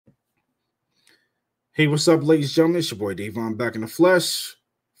Hey, what's up, ladies and gentlemen? It's your boy Davon back in the flesh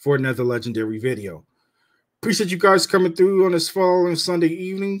for another legendary video. Appreciate you guys coming through on this following Sunday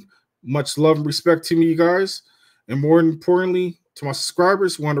evening. Much love and respect to me, you guys. And more importantly, to my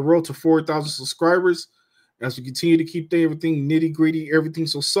subscribers, we're on the road to 4,000 subscribers as we continue to keep everything nitty gritty, everything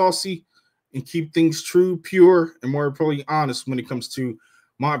so saucy, and keep things true, pure, and more importantly, honest when it comes to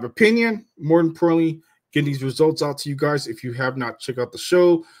my opinion. More importantly, getting these results out to you guys if you have not checked out the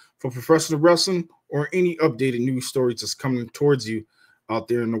show for professional wrestling or any updated news stories that's coming towards you out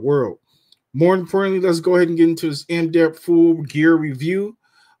there in the world. More importantly, let's go ahead and get into this in-depth full gear review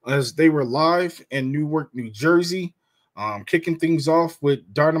as they were live in Newark, New Jersey, kicking things off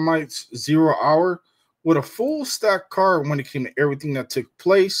with Dynamite's 0 Hour with a full stack card when it came to everything that took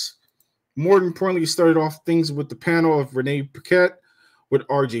place. More importantly, started off things with the panel of Renee Paquette with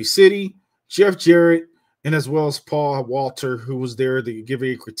RJ City, Jeff Jarrett, and as well as Paul Walter, who was there to give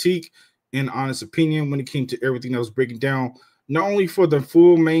a critique and honest opinion when it came to everything that was breaking down, not only for the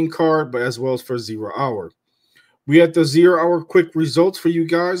full main card, but as well as for 0 Hour. We had the 0 Hour quick results for you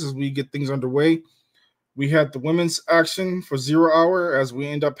guys as we get things underway. We had the women's action for 0 Hour as we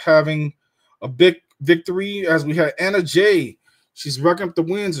end up having a big victory as we had Anna Jay. She's racking up the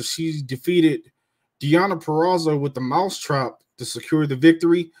wins as she defeated Deonna Purrazzo with the mousetrap to secure the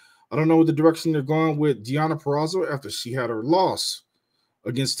victory. I don't know what the direction they're going with Deonna Purrazzo after she had her loss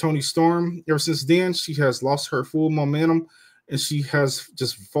against Toni Storm. Ever since then, she has lost her full momentum and she has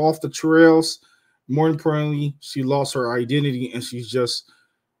just fallen off the trails. More importantly, she lost her identity and she's just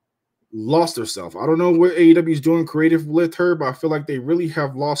lost herself. I don't know what AEW is doing creative with her, but I feel like they really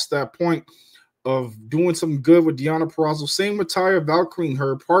have lost that point of doing something good with Deonna Purrazzo. Same with Taya Valkyrie,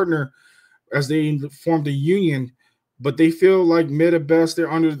 her partner, as they formed a union. But they feel like mid at best.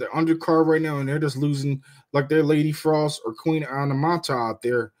 They're under the undercard right now, and they're just losing like their Lady Frost or Queen Anamata out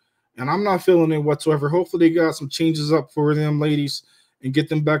there. And I'm not feeling it whatsoever. Hopefully they got some changes up for them ladies and get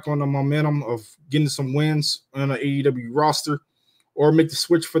them back on the momentum of getting some wins on the AEW roster or make the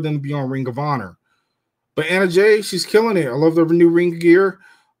switch for them to be on Ring of Honor. But Anna Jay, she's killing it. I love the new ring gear.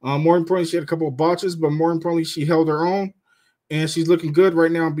 More importantly, she had a couple of botches, but more importantly, she held her own. And she's looking good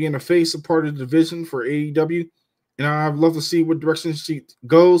right now being a face, a part of the division for AEW. And I'd love to see what direction she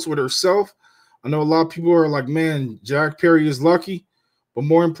goes with herself. I know a lot of people are like, man, Jack Perry is lucky. But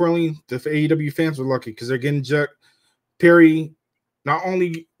more importantly, the AEW fans are lucky because they're getting Jack Perry not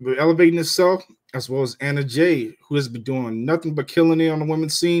only elevating himself, as well as Anna Jay, who has been doing nothing but killing it on the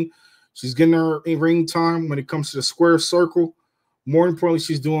women's scene. She's getting her ring time when it comes to the square circle. More importantly,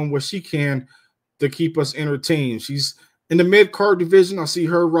 she's doing what she can to keep us entertained. She's in the mid-card division. I see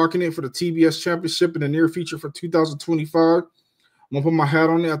her rocking it for the TBS Championship in the near future for 2025. I'm going to put my hat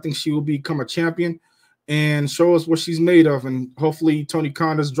on it. I think she will become a champion and show us what she's made of. And hopefully Tony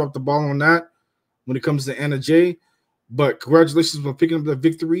Khan doesn't drop the ball on that when it comes to Anna Jay. But congratulations for picking up the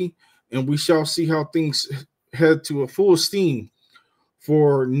victory. And we shall see how things head to a full steam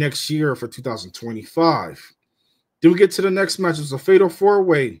for next year for 2025. Then we get to the next match. It's a fatal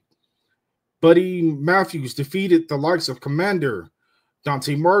four-way. Buddy Matthews defeated the likes of Commander,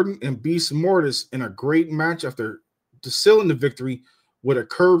 Dante Martin, and Beast Mortis in a great match after sealing the victory with a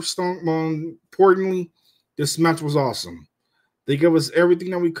curb stomp. Importantly, this match was awesome. They gave us everything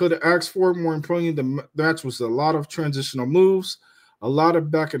that we could have asked for. More importantly, the match was a lot of transitional moves, a lot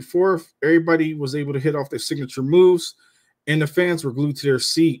of back and forth. Everybody was able to hit off their signature moves, and the fans were glued to their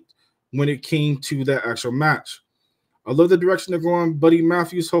seat when it came to that actual match. I love the direction they're going. Buddy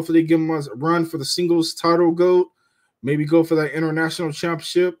Matthews, hopefully they give him a run for the singles title goat. Maybe go for that international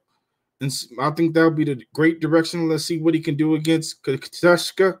championship. And I think that would be the great direction. Let's see what he can do against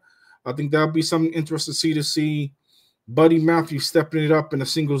Kateshka. I think that would be something interesting to see Buddy Matthews stepping it up in the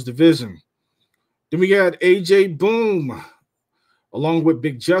singles division. Then we got AJ Boom, along with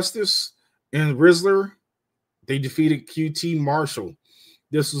Big Justice and Rizzler. They defeated QT Marshall.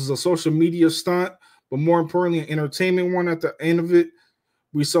 This was a social media stunt, but more importantly, an entertainment one at the end of it.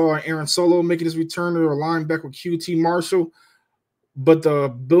 We saw Aaron Solo making his return to the line back with QT Marshall. But the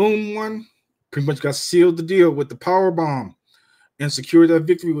Boom one pretty much got sealed the deal with the power bomb and secured that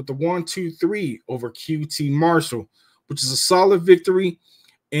victory with the 1-2-3 over QT Marshall, which is a solid victory.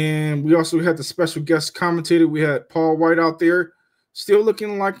 And we also had the special guest commentator. We had Paul White out there, still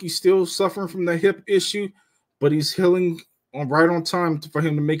looking like he's still suffering from the hip issue, but he's healing right on time for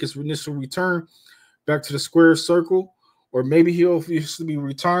him to make his initial return back to the square circle, or maybe he'll officially be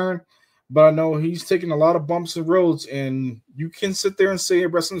retiring. But I know he's taking a lot of bumps and roads, and you can sit there and say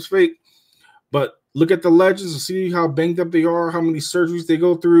wrestling's fake, but look at the legends and see how banged up they are, how many surgeries they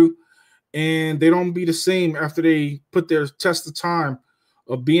go through, and they don't be the same after they put their test of time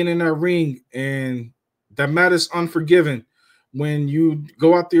of being in that ring and that mat is unforgiving. When you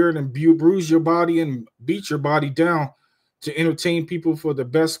go out there and bruise your body and beat your body down to entertain people for the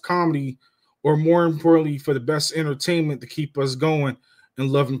best comedy, or more importantly, for the best entertainment to keep us going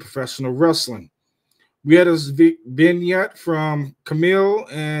and loving professional wrestling. We had a vignette from Camille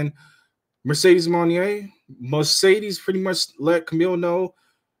and Mercedes Moné. Mercedes pretty much let Camille know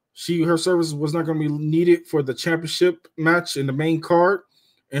her service was not going to be needed for the championship match in the main card,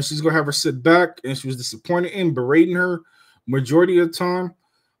 and she's going to have her sit back, and she was disappointed in berating her majority of the time.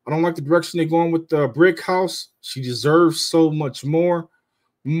 I don't like the direction they're going with the Brick House. She deserves so much more.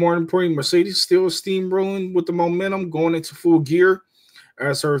 More importantly, Mercedes still steamrolling with the momentum going into full gear,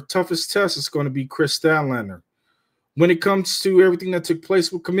 as her toughest test is going to be Chris Statlander. When it comes to everything that took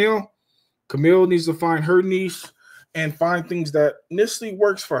place with Camille, Camille needs to find her niche and find things that initially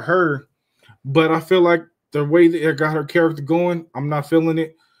works for her. But I feel like the way that it got her character going, I'm not feeling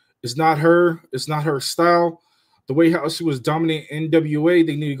it. It's not her. It's not her style. The way how she was dominating NWA,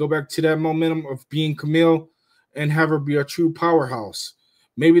 they need to go back to that momentum of being Camille and have her be a true powerhouse.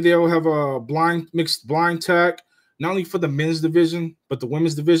 Maybe they'll have a mixed blind tag, not only for the men's division, but the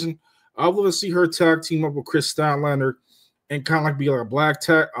women's division. I would love to see her tag team up with Chris Statlander and kind of like be like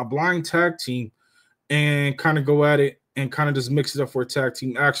a blind tag team and kind of go at it and kind of just mix it up for a tag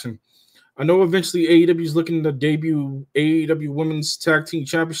team action. I know eventually AEW is looking to debut AEW Women's Tag Team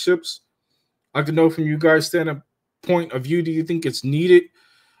Championships. I'd like to know from you guys' standpoint of view, do you think it's needed?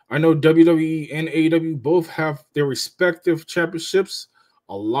 I know WWE and AEW both have their respective championships,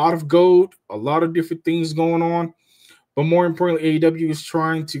 a lot of gold, a lot of different things going on. But more importantly, AEW is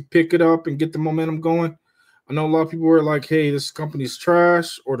trying to pick it up and get the momentum going. I know a lot of people are like, hey, this company's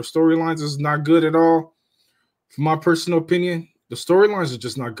trash or the storylines is not good at all. From my personal opinion, the storylines are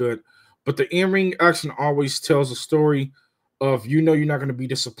just not good. But the in-ring action always tells a story of, you're not going to be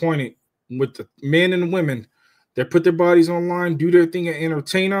disappointed with the men and women that put their bodies online, do their thing, and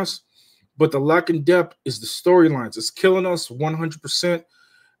entertain us. But the lack in depth is the storylines. It's killing us 100%.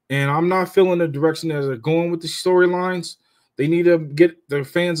 And I'm not feeling the direction that they're going with the storylines. They need to get their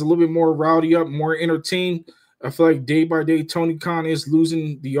fans a little bit more rowdy up, more entertained. I feel like day by day, Tony Khan is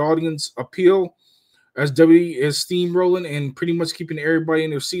losing the audience appeal as WWE is steamrolling and pretty much keeping everybody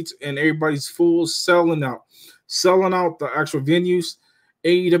in their seats and everybody's full, selling out the actual venues.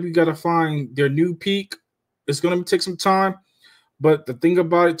 AEW got to find their new peak. It's going to take some time. But the thing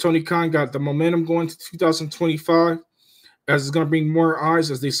about it, Tony Khan got the momentum going to 2025. As it's going to bring more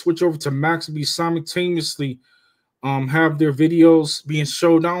eyes as they switch over to Max and be simultaneously have their videos being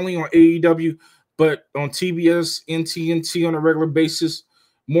showed not only on AEW, but on TBS and TNT on a regular basis.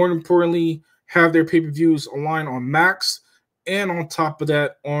 More importantly, have their pay-per-views aligned on Max, and on top of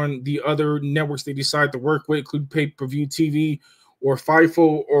that, on the other networks they decide to work with, including pay-per-view TV or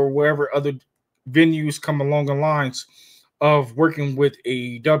FIFO or wherever other venues come along the lines of working with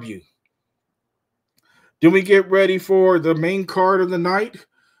AEW. Then we get ready for the main card of the night.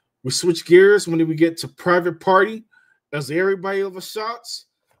 We switch gears when we get to Private Party as everybody loves shots.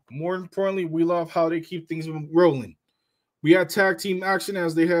 More importantly, we love how they keep things rolling. We had tag team action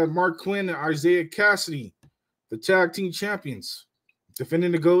as they had Mark Quinn and Isaiah Cassidy, the tag team champions,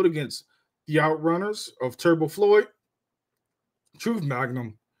 defending the gold against the Outrunners of Turbo Floyd, Truth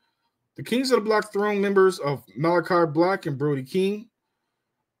Magnum, the Kings of the Black Throne members of Malachi Black and Brody King,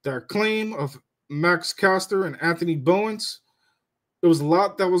 the Acclaim of Max Caster and Anthony Bowens. There was a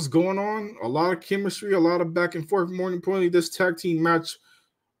lot that was going on, a lot of chemistry, a lot of back and forth. More importantly, this tag team match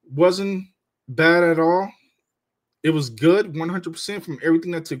wasn't bad at all. It was good, 100% from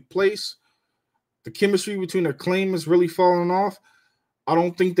everything that took place. The chemistry between Acclaim is really falling off. I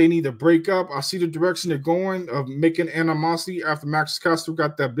don't think they need to break up. I see the direction they're going of making animosity after Max Caster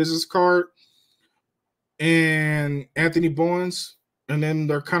got that business card and Anthony Bowens. And then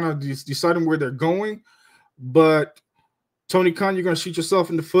they're kind of deciding where they're going. But Tony Khan, you're going to shoot yourself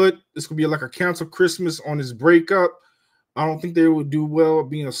in the foot. This could be like a cancel Christmas on his breakup. I don't think they would do well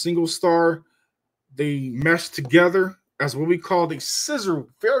being a single star. They mesh together as what we call they scissor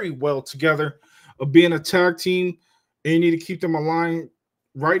very well together of being a tag team. And you need to keep them aligned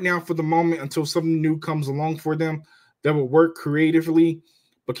right now for the moment until something new comes along for them that will work creatively.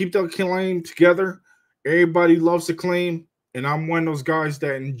 But keep the Acclaim together. Everybody loves Acclaim. And I'm one of those guys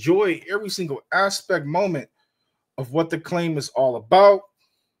that enjoy every single aspect moment of what the Acclaim is all about.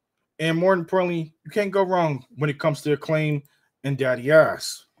 And more importantly, you can't go wrong when it comes to Acclaim and Daddy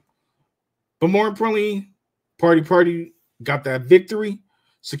Ass. But more importantly, Party got that victory,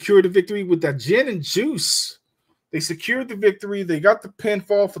 secured the victory with that gin and juice. They secured the victory. They got the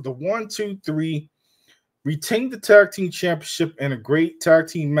pinfall for the 1, 2, 3, retained the tag team championship in a great tag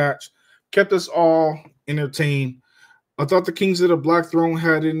team match, kept us all entertained. I thought the Kings of the Black Throne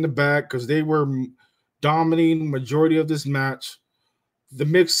had it in the bag because they were dominating the majority of this match. The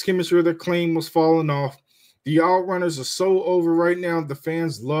mixed chemistry of their claim was falling off. The Outrunners are so over right now. The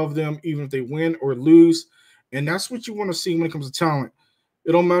fans love them, even if they win or lose. And that's what you want to see when it comes to talent.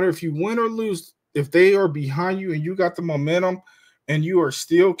 It don't matter if you win or lose. If they are behind you and you got the momentum and you are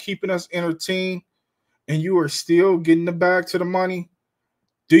still keeping us entertained and you are still getting the bag to the money,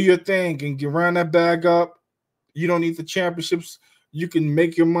 do your thing and get round that bag up. You don't need the championships. You can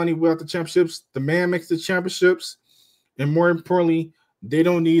make your money without the championships. The man makes the championships. And more importantly, they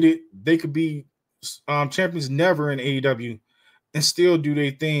don't need it. They could be champions never in AEW and still do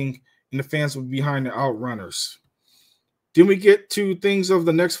their thing, and the fans will be behind the Outrunners. Then we get to things of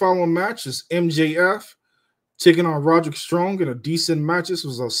the next following match is MJF taking on Roderick Strong in a decent match. This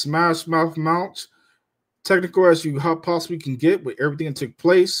was a smash mouth match. Technical as you possibly can get with everything that took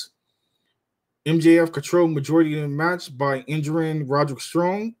place. MJF controlled majority of the match by injuring Roderick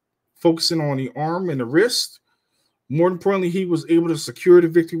Strong, focusing on the arm and the wrist. More importantly, he was able to secure the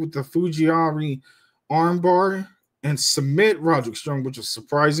victory with the Fujiwara armbar and submit Roderick Strong, which was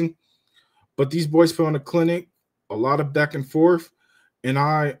surprising. But these boys put on a clinic, a lot of back and forth, and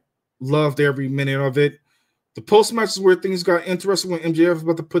I loved every minute of it. The post-match is where things got interesting when MJF was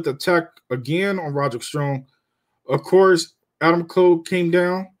about to put the attack again on Roderick Strong. Of course, Adam Cole came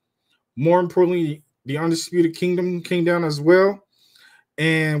down. More importantly, the Undisputed Kingdom came down as well.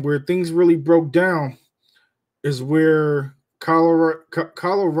 And where things really broke down is where Kyle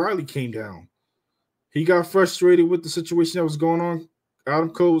O'Reilly came down. He got frustrated with the situation that was going on. Adam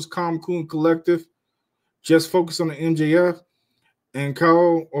Cole was calm, cool, and collective, just focused on the MJF. And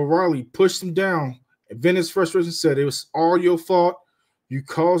Kyle O'Reilly pushed him down. And then his frustration said, it was all your fault. You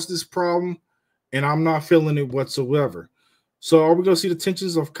caused this problem, and I'm not feeling it whatsoever. So are we going to see the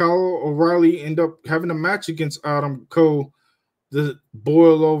tensions of Kyle O'Reilly end up having a match against Adam Cole, the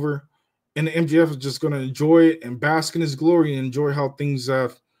boil over, and the MJF is just going to enjoy it and bask in his glory and enjoy how things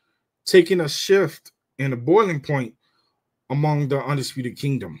have taken a shift and a boiling point among the Undisputed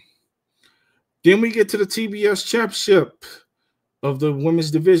Kingdom. Then we get to the TBS Championship of the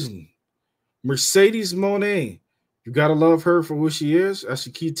women's division. Mercedes Moné, you got to love her for who she is as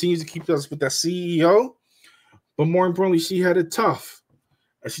she continues to keep us with that CEO. But more importantly, she had it tough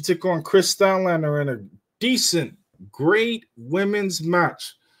as she took on Chris Statlander in a decent, great women's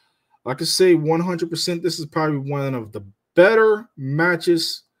match. I could say 100% this is probably one of the better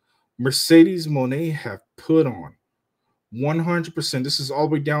matches Mercedes Moné have put on. 100%. This is all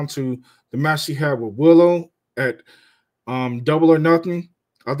the way down to the match she had with Willow at Double or Nothing.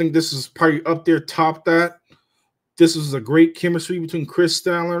 I think this is probably up there, top that. This was a great chemistry between Chris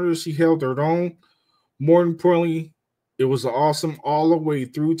Statlander. She held her own. More importantly, it was awesome all the way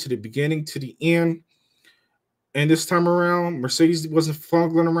through to the beginning to the end. And this time around, Mercedes wasn't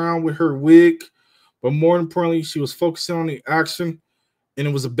fumbling around with her wig, but more importantly, she was focusing on the action, and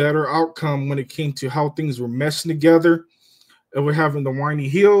it was a better outcome when it came to how things were meshing together. And we're having the whiny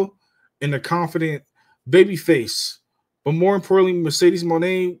heel and the confident baby face. But more importantly, Mercedes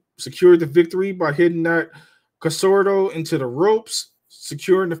Moné secured the victory by hitting that Casordo into the ropes,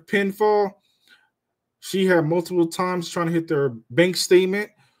 securing the pinfall. She had multiple times trying to hit their bank statement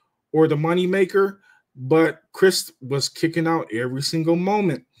or the moneymaker, but Chris was kicking out every single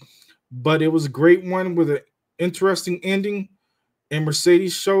moment. But it was a great one with an interesting ending, and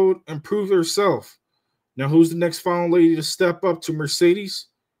Mercedes showed and proved herself. Now, who's the next final lady to step up to Mercedes?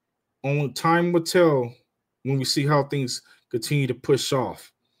 Only time will tell when we see how things continue to push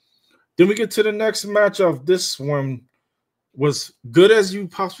off. Then we get to the next matchup. This one was good as you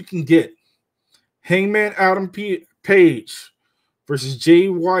possibly can get. Hangman Adam Page versus Jay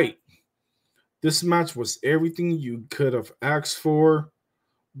White. This match was everything you could have asked for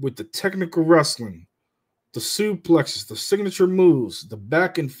with the technical wrestling, the suplexes, the signature moves, the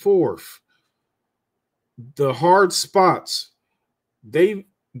back and forth, the hard spots. They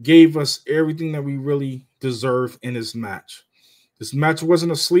gave us everything that we really deserve in this match. This match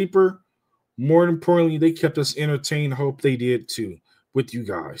wasn't a sleeper. More importantly, they kept us entertained. Hope they did too with you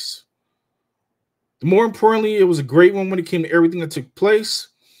guys. More importantly, it was a great one when it came to everything that took place,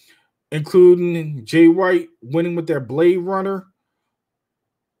 including Jay White winning with that Blade Runner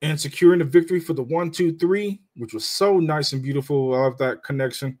and securing the victory for the 1-2-3, which was so nice and beautiful. I love that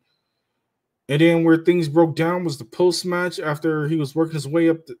connection. And then where things broke down was the post-match after he was working his way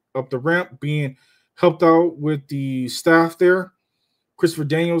up the ramp, being helped out with the staff there. Christopher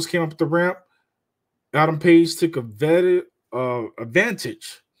Daniels came up the ramp. Adam Page took advantage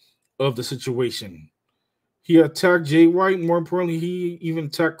of the situation. He attacked Jay White. More importantly, he even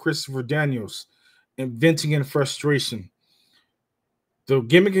attacked Christopher Daniels. and venting in frustration. The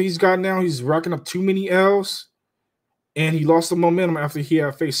gimmick he's got now, he's racking up too many L's, and he lost the momentum after he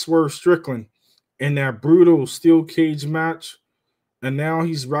had faced Swerve Strickland in that brutal steel cage match. And now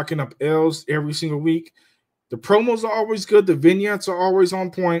he's racking up L's every single week. The promos are always good. The vignettes are always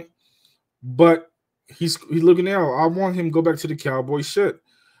on point. But he's looking out. I want him to go back to the cowboy shit.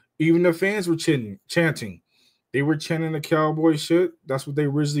 Even the fans were chanting. They were chanting the cowboy shit. That's what they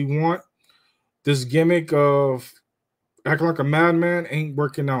originally want. This gimmick of acting like a madman ain't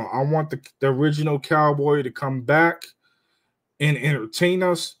working out. I want the original cowboy to come back and entertain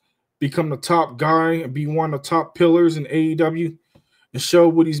us, become the top guy, and be one of the top pillars in AEW and show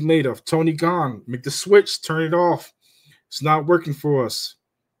what he's made of. Tony Khan, make the switch, turn it off. It's not working for us.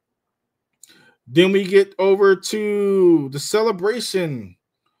 Then we get over to the celebration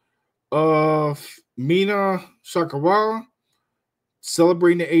of Mina Shakawa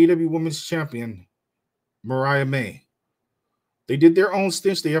celebrating the AEW Women's Champion, Mariah May. They did their own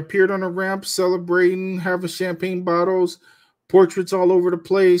stints. They appeared on the ramp celebrating, having champagne bottles, portraits all over the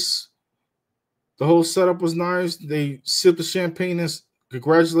place. The whole setup was nice. They sipped the champagne and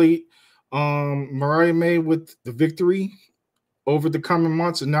congratulate Mariah May with the victory over the coming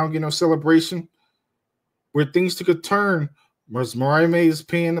months and now getting a celebration. Where things took a turn was Mariah May is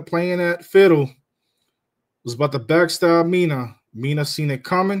playing that fiddle. It was about to backstab Mina. Mina seen it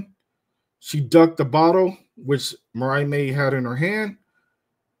coming. She ducked the bottle, which Mariah May had in her hand,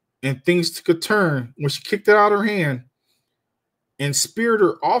 and things took a turn when she kicked it out of her hand and speared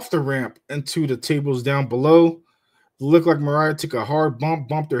her off the ramp into the tables down below. It looked like Mariah took a hard bump,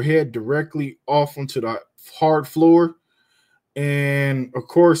 bumped her head directly off onto the hard floor. And, of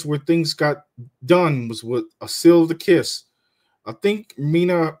course, where things got done was with a seal of the kiss. I think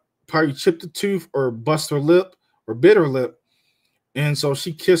Mina probably chipped a tooth or bust her lip or bit her lip. And so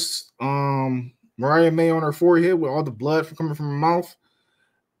she kissed Mariah May on her forehead with all the blood coming from her mouth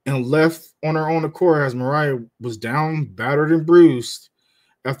and left on her own accord as Mariah was down, battered and bruised.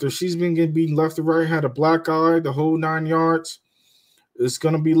 After she's been getting beaten left and right, had a black eye, the whole 9 yards. It's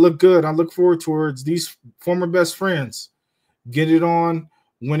going to look good. I look forward towards these former best friends. Get it on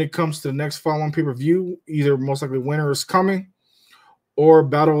when it comes to the next following pay-per-view. Either most likely winner is coming or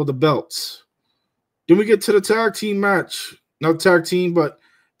Battle of the Belts. Then we get to the tag team match. Not tag team, but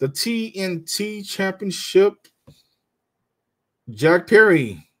the TNT Championship. Jack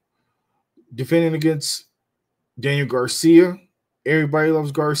Perry defending against Daniel Garcia. Everybody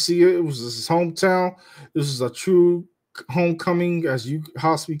loves Garcia. It was his hometown. This is a true homecoming as you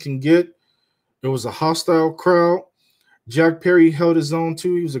possibly can get. It was a hostile crowd. Jack Perry held his own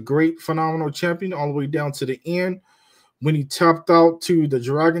too. He was a great, phenomenal champion all the way down to the end when he tapped out to the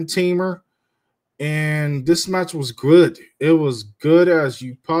Dragon Tamer. And this match was good. It was good as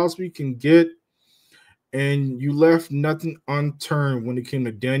you possibly can get. And you left nothing unturned when it came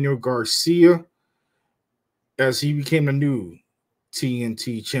to Daniel Garcia as he became the new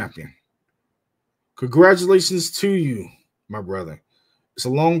TNT champion. Congratulations to you, my brother. It's a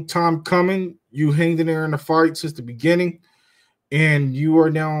long time coming. You hanged in there in the fight since the beginning, and you are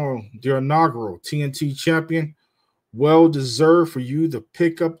now the inaugural TNT champion. Well deserved for you to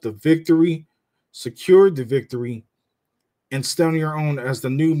pick up the victory, secure the victory, and stand on your own as the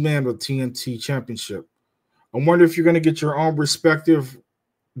new man of the TNT championship. I wonder if you're going to get your own respective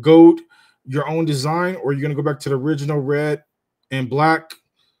gold, your own design, or you're going to go back to the original red and black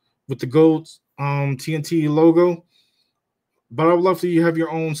with the gold TNT logo. But I would love for you to have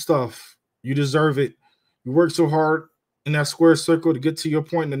your own stuff. You deserve it. You worked so hard in that square circle to get to your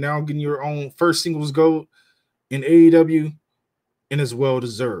point and now getting your own first singles gold in AEW, and it's well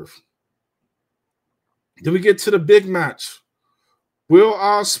deserved. Then we get to the big match. Will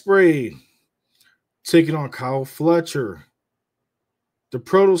Ospreay taking on Kyle Fletcher, the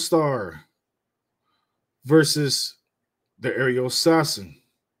Protostar, versus the Aerial Assassin.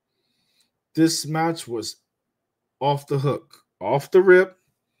 This match was off the hook, off the rip.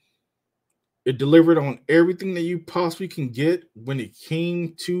 It delivered on everything that you possibly can get when it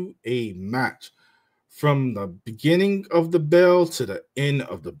came to a match. From the beginning of the bell to the end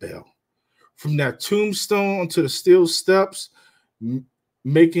of the bell. From that tombstone to the steel steps,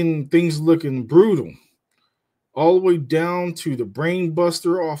 making things looking brutal. All the way down to the brain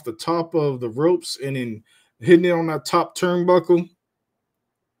buster off the top of the ropes and then hitting it on that top turnbuckle.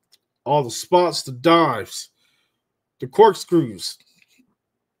 All the spots, the dives, the corkscrews.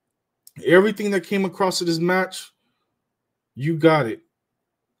 Everything that came across in this match, you got it.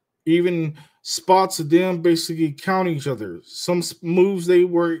 Even spots of them basically counting each other. Some moves they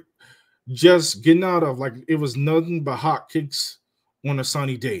were just getting out of, like it was nothing but hot kicks on a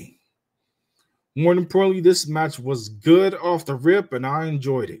sunny day. More importantly, this match was good off the rip, and I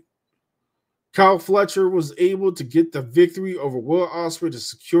enjoyed it. Kyle Fletcher was able to get the victory over Will Ospreay to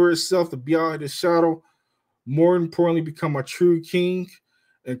secure himself to be out of the shadow. More importantly, become a true king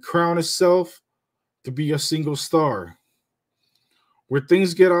and crown himself to be a single star. Where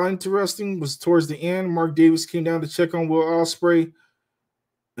things get interesting was towards the end. Mark Davis came down to check on Will Ospreay,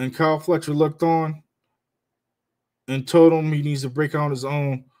 and Kyle Fletcher looked on and told him he needs to break out on his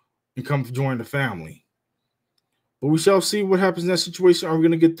own and come join the family. But we shall see what happens in that situation. Are we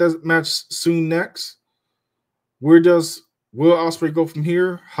going to get that match soon next? Where does Will Ospreay go from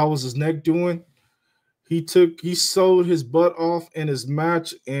here? How is his neck doing? He sold his butt off in his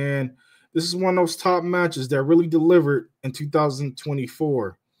match, and this is one of those top matches that really delivered in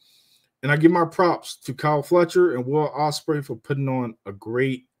 2024. And I give my props to Kyle Fletcher and Will Ospreay for putting on a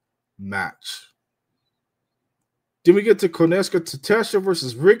great match. Then we get to Konosuke Takeshita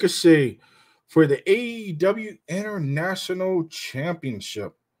versus Ricochet for the AEW International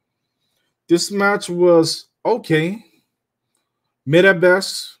Championship. This match was okay, mid at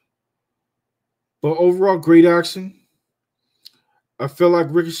best, but overall great action. I feel like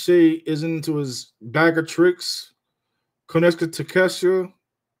Ricochet is into his bag of tricks. Konosuke Takeshita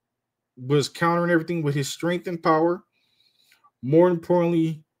was countering everything with his strength and power. More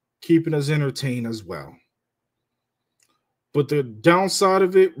importantly, keeping us entertained as well. But the downside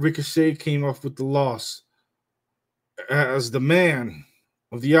of it, Ricochet came off with the loss as the man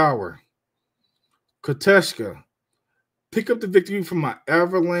of the hour. Takeshita pick up the victory from an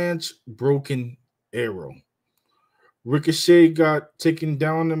avalanche broken arrow. Ricochet got taken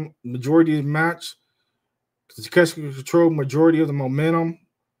down the majority of the match. Takeshita controlled majority of the momentum,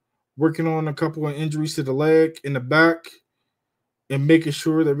 working on a couple of injuries to the leg in the back and making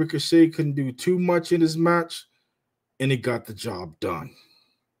sure that Ricochet couldn't do too much in his match, and he got the job done.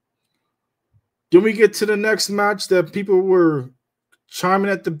 Then we get to the next match that people were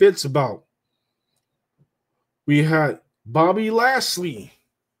chiming at the bits about. We had Bobby Lashley,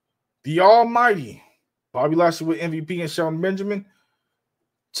 the almighty Bobby Lashley with MVP and Shelton Benjamin,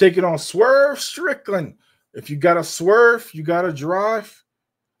 taking on Swerve Strickland. If you got to swerve, you got to drive,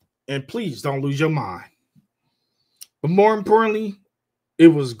 and please don't lose your mind. But more importantly, it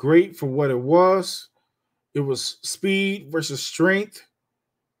was great for what it was. It was speed versus strength.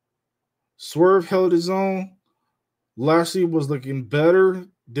 Swerve held his own. Lashley was looking better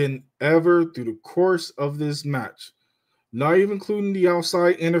than ever through the course of this match. Not even including the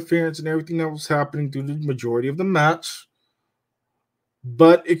outside interference and everything that was happening through the majority of the match.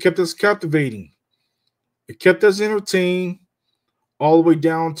 But it kept us captivating. It kept us entertained all the way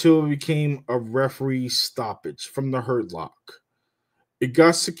down till it became a referee stoppage from the Hurt Lock. It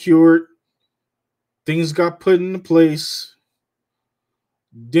got secured. Things got put into place.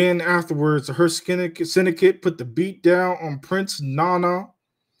 Then afterwards, the Hurt Syndicate put the beat down on Prince Nana.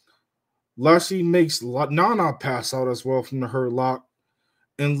 Lashley makes Nana pass out as well from the Hurt Lock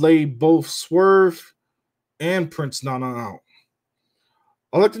and lay both Swerve and Prince Nana out.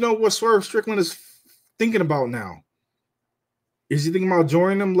 I'd like to know what Swerve Strickland is thinking about now. Is he thinking about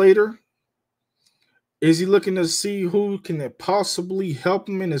joining them later? Is he looking to see who can possibly help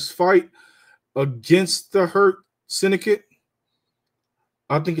him in his fight against the Hurt Syndicate?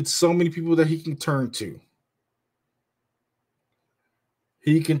 I think it's so many people that he can turn to.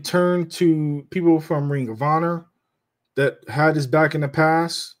 He can turn to people from Ring of Honor that had his back in the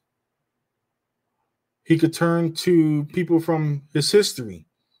past. He could turn to people from his history,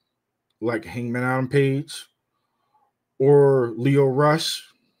 like Hangman Adam Page or Leo Rush.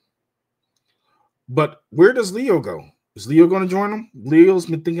 But where does Leo go? Is Leo going to join him? Leo's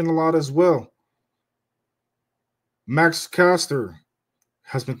been thinking a lot as well. Max Caster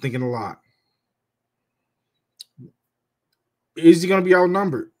has been thinking a lot. Is he going to be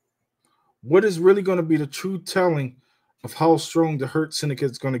outnumbered? What is really going to be the true telling of how strong the Hurt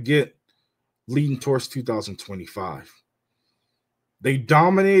Syndicate is going to get leading towards 2025? They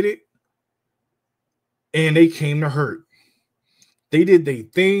dominated and they came to hurt. They did their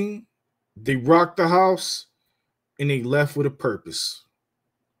thing. They rocked the house and they left with a purpose.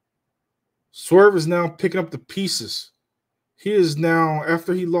 Swerve is now picking up the pieces. He is now,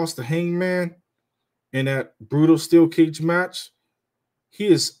 after he lost to Hangman in that brutal steel cage match, he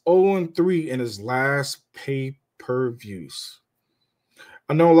is 0-3 in his last pay-per-views.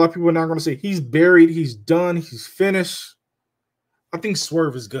 I know a lot of people are not going to say he's buried, he's done, he's finished. I think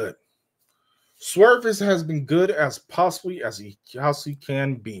Swerve is good. Swerve has been good as possibly as he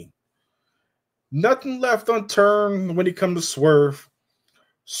can be. Nothing left unturned when it comes to Swerve.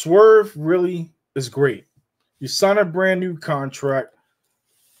 Swerve really is great. He signed a brand new contract.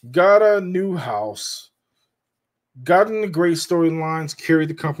 got a new house, got in the great storylines, carried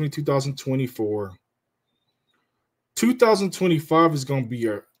the company 2024. 2025 is going to be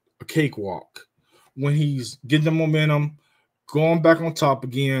a cakewalk when he's getting the momentum, going back on top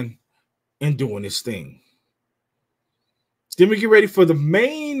again, and doing his thing. Then we get ready for the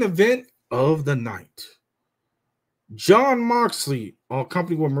main event of the night. Jon Moxley,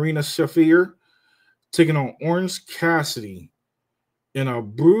 accompanied with Marina Shafir, taking on Orange Cassidy in a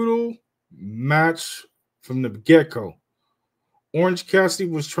brutal match from the get-go. Orange Cassidy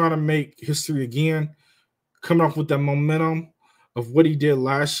was trying to make history again, coming off with that momentum of what he did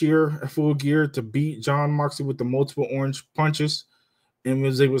last year at Full Gear to beat Jon Moxley with the multiple orange punches and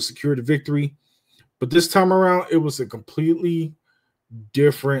was able to secure the victory. But this time around, it was a completely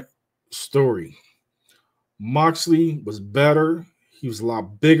different story. Moxley was better. He was a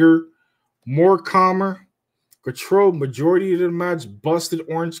lot bigger, more calmer, controlled majority of the match, busted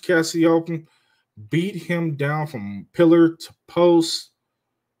Orange Cassidy open, beat him down from pillar to post,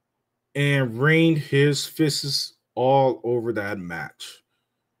 and rained his fists all over that match.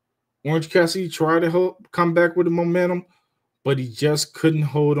 Orange Cassidy tried to come back with the momentum, but he just couldn't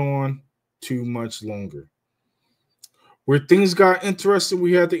hold on too much longer. Where things got interesting,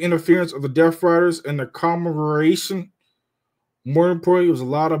 we had the interference of the Death Riders and the commemoration. More importantly, it was a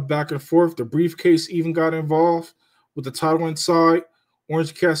lot of back and forth. The briefcase even got involved with the title inside.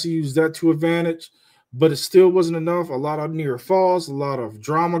 Orange Cassidy used that to advantage, but it still wasn't enough. A lot of near falls, a lot of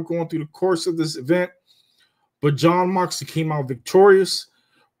drama going through the course of this event. But Jon Moxley came out victorious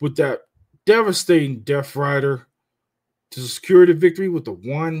with that devastating Death Rider to secure the victory with the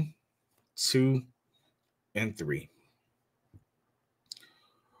 1, 2, and 3.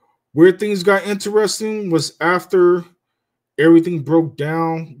 Where things got interesting was after everything broke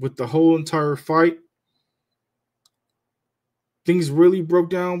down with the whole entire fight. Things really broke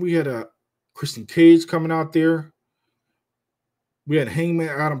down. We had a Christian Cage coming out there. We had Hangman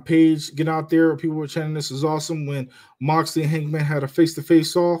Adam Page get out there. People were chanting this is awesome when Moxley and Hangman had a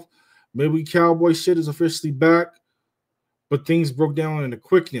face-to-face off. Maybe Cowboy shit is officially back. But things broke down in the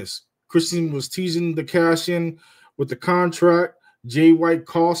quickness. Christian was teasing the cash in with the contract. Jay White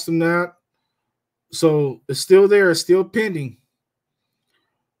cost him that. So it's still there. It's still pending.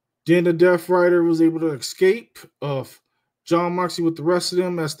 Then the Death Rider was able to escape of Jon Moxley with the rest of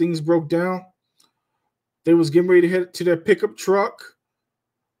them as things broke down. They was getting ready to head to their pickup truck.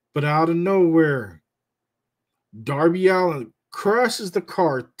 But out of nowhere, Darby Allin crashes the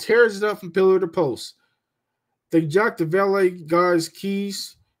car, tears it up from pillar to post. They jacked the valet guy's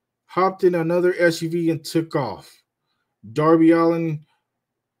keys, hopped in another SUV, and took off. Darby Allin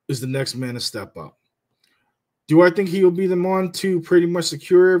is the next man to step up. Do I think he'll be the one to pretty much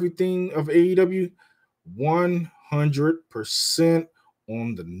secure everything of AEW? 100%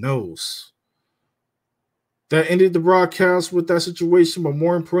 on the nose. That ended the broadcast with that situation, but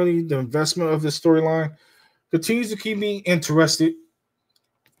more importantly, the investment of this storyline continues to keep me interested.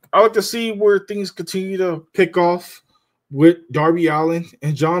 I like to see where things continue to pick off with Darby Allin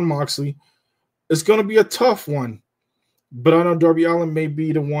and Jon Moxley. It's going to be a tough one, but I know Darby Allin may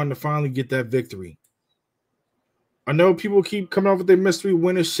be the one to finally get that victory. I know people keep coming up with their mystery.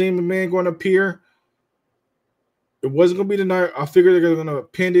 When is Shane McMahon going to appear? It wasn't going to be tonight. I figured they're going to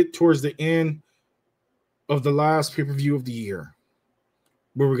pin it towards the end of the last pay-per-view of the year,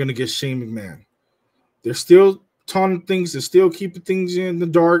 where we're going to get Shane McMahon. They're still taunting things. They're still keeping things in the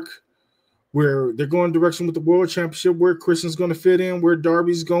dark, where they're going direction with the World Championship, where Christian's going to fit in, where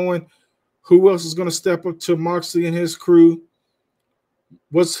Darby's going, who else is going to step up to Moxley and his crew,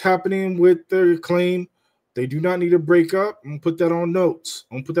 what's happening with their Acclaim. They do not need to break up. I'm going to put that on notes.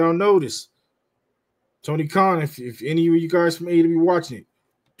 I'm going to put that on notice. Tony Khan, if any of you guys from AEW watching it,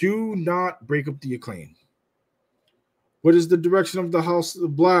 do not break up the Acclaim. What is the direction of the House of the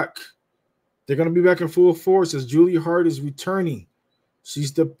Black? They're going to be back in full force as Julia Hart is returning.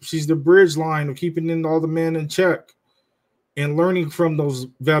 She's the bridge line of keeping in all the men in check and learning from those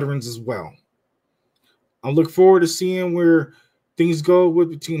veterans as well. I look forward to seeing where things go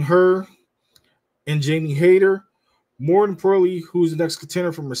between her and Jamie Hayter. More importantly, who's the next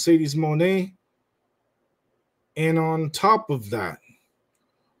contender for Mercedes Moné. And on top of that,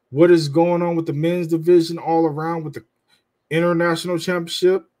 what is going on with the men's division all around with the International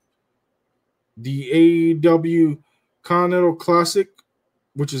Championship, the AEW Continental Classic,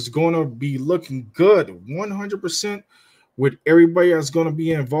 which is going to be looking good 100% with everybody that's going to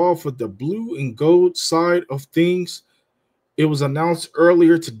be involved with the blue and gold side of things. It was announced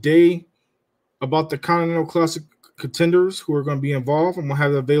earlier today about the Continental Classic contenders who are going to be involved. I'm going to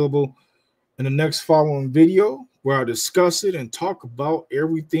have it available in the next following video where I discuss it and talk about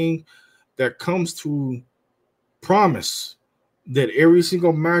everything that comes to promise that every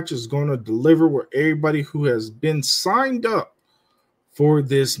single match is going to deliver with everybody who has been signed up for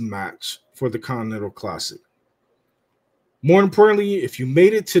this match for the Continental Classic. More importantly, if you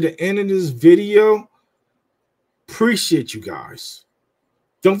made it to the end of this video, appreciate you guys.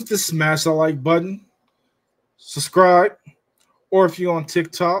 Don't forget to smash that like button, subscribe, or if you're on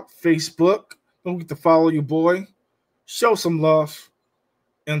TikTok, Facebook, don't forget to follow your boy. Show some love.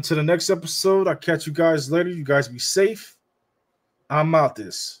 Until the next episode, I'll catch you guys later. You guys be safe. I'm out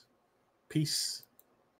this. Peace.